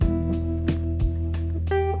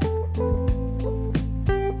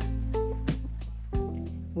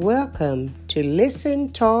Welcome to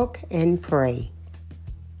Listen, Talk, and Pray.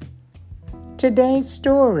 Today's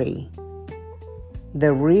story,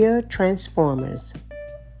 The Real Transformers.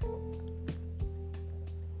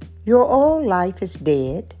 Your old life is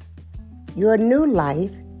dead. Your new life,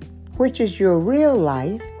 which is your real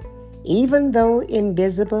life, even though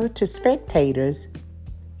invisible to spectators,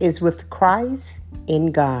 is with Christ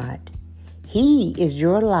in God. He is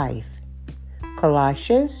your life.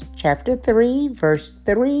 Colossians chapter 3, verse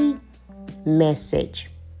 3, Message.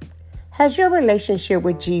 Has your relationship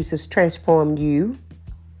with Jesus transformed you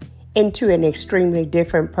into an extremely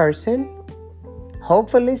different person?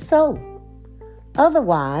 Hopefully so.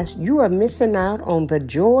 Otherwise, you are missing out on the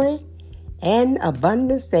joy and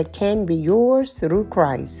abundance that can be yours through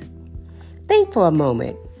Christ. Think for a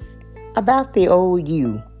moment about the old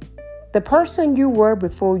you, the person you were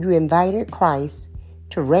before you invited Christ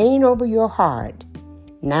to reign over your heart.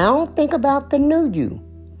 Now think about the new you,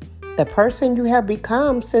 the person you have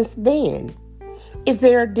become since then. Is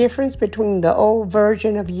there a difference between the old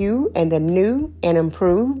version of you and the new and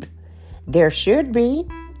improved? There should be.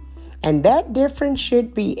 And that difference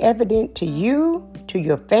should be evident to you, to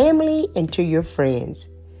your family, and to your friends.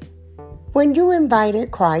 When you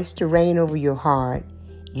invited Christ to reign over your heart,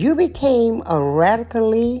 you became a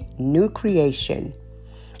radically new creation.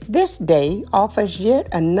 This day offers yet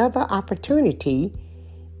another opportunity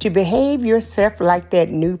to behave yourself like that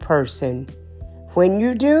new person. When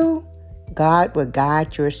you do, God will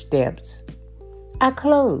guide your steps. I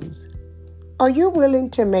close. Are you willing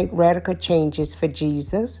to make radical changes for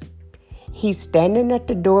Jesus? He's standing at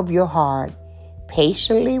the door of your heart,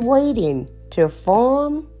 patiently waiting to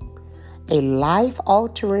form a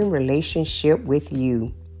life-altering relationship with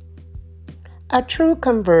you. A true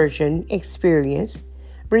conversion experience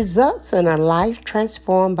results in a life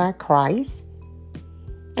transformed by Christ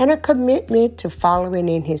and a commitment to following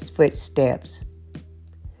in His footsteps.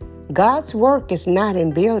 God's work is not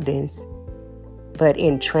in buildings, but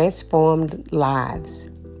in transformed lives.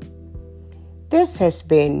 This has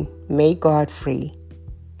been May God Free,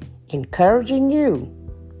 encouraging you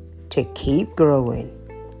to keep growing.